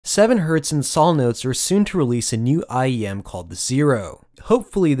7Hz and SALNOTES are soon to release a new IEM called the Zero.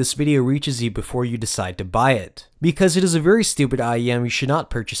 Hopefully this video reaches you before you decide to buy it, because it is a very stupid IEM you should not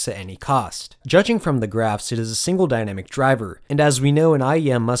purchase at any cost. Judging from the graphs, it is a single dynamic driver, and as we know, an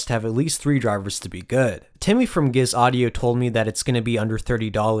IEM must have at least 3 drivers to be good. Timmy from Giz Audio told me that it's going to be under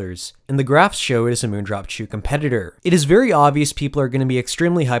 $30, and the graphs show it is a Moondrop Chu competitor. It is very obvious people are going to be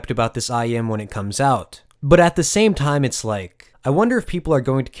extremely hyped about this IEM when it comes out, but at the same time it's like, I wonder if people are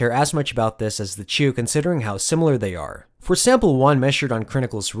going to care as much about this as the Chu considering how similar they are. For sample 1 measured on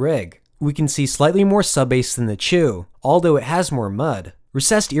Critical's rig, we can see slightly more sub-bass than the Chu, although it has more mud,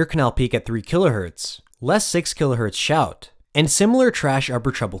 recessed ear canal peak at 3 kHz, less 6 kHz shout, and similar trash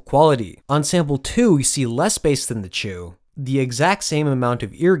upper treble quality. On sample 2 we see less bass than the Chu, the exact same amount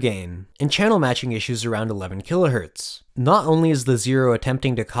of ear gain, and channel matching issues around 11 kHz. Not only is the Zero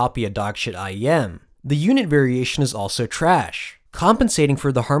attempting to copy a dogshit IEM, the unit variation is also trash, compensating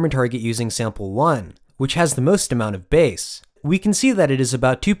for the Harman target using sample 1, which has the most amount of bass. We can see that it is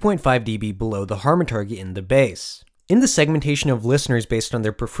about 2.5 dB below the Harman target in the bass. In the segmentation of listeners based on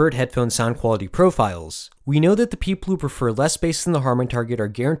their preferred headphone sound quality profiles, we know that the people who prefer less bass than the Harman target are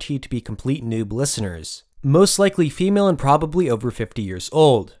guaranteed to be complete noob listeners, most likely female and probably over 50 years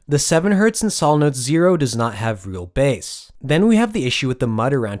old. The 7Hz and SALNOTES Zero does not have real bass. Then we have the issue with the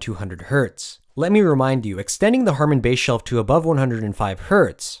mud around 200 Hz. Let me remind you, extending the Harman bass shelf to above 105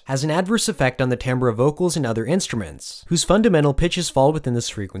 Hz has an adverse effect on the timbre of vocals and other instruments, whose fundamental pitches fall within this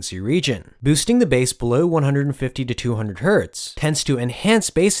frequency region. Boosting the bass below 150 to 200 Hz tends to enhance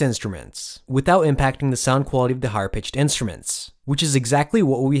bass instruments, without impacting the sound quality of the higher pitched instruments, which is exactly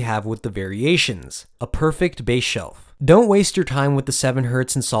what we have with the variations, a perfect bass shelf. Don't waste your time with the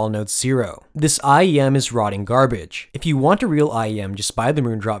 7Hz and SALNOTES Zero. This IEM is rotting garbage. If you want a real IEM, just buy the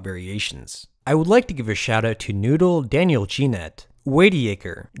Moondrop variations. I would like to give a shout out to Noodle, Daniel Gnet,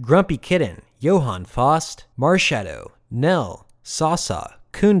 Wadyacre, Grumpy Kitten, Johan Faust, Marshadow, Nell, Sasa,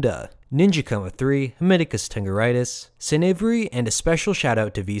 Kunda, Ninja Coma 3, Hemidicus Tungaritis, Cinevery, and a special shout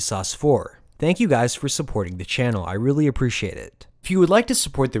out to Vsauce4. Thank you guys for supporting the channel, I really appreciate it. If you would like to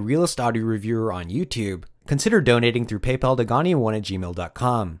support the realest audio reviewer on YouTube, consider donating through PayPal to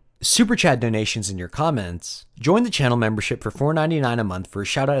Ghani1@gmail.com. Super chat donations in your comments, join the channel membership for $4.99 a month for a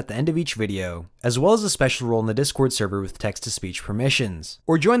shout out at the end of each video, as well as a special role in the Discord server with text-to-speech permissions,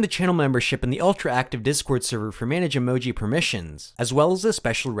 or join the channel membership in the ultra-active Discord server for manage emoji permissions, as well as a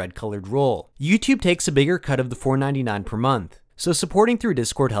special red-colored role. YouTube takes a bigger cut of the $4.99 per month, so supporting through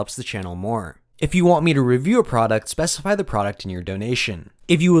Discord helps the channel more. If you want me to review a product, specify the product in your donation.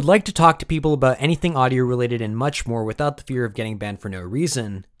 If you would like to talk to people about anything audio related and much more without the fear of getting banned for no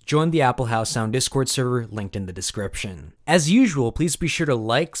reason, join the Apple House Sound Discord server linked in the description. As usual, please be sure to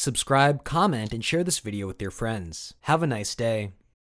like, subscribe, comment, and share this video with your friends. Have a nice day.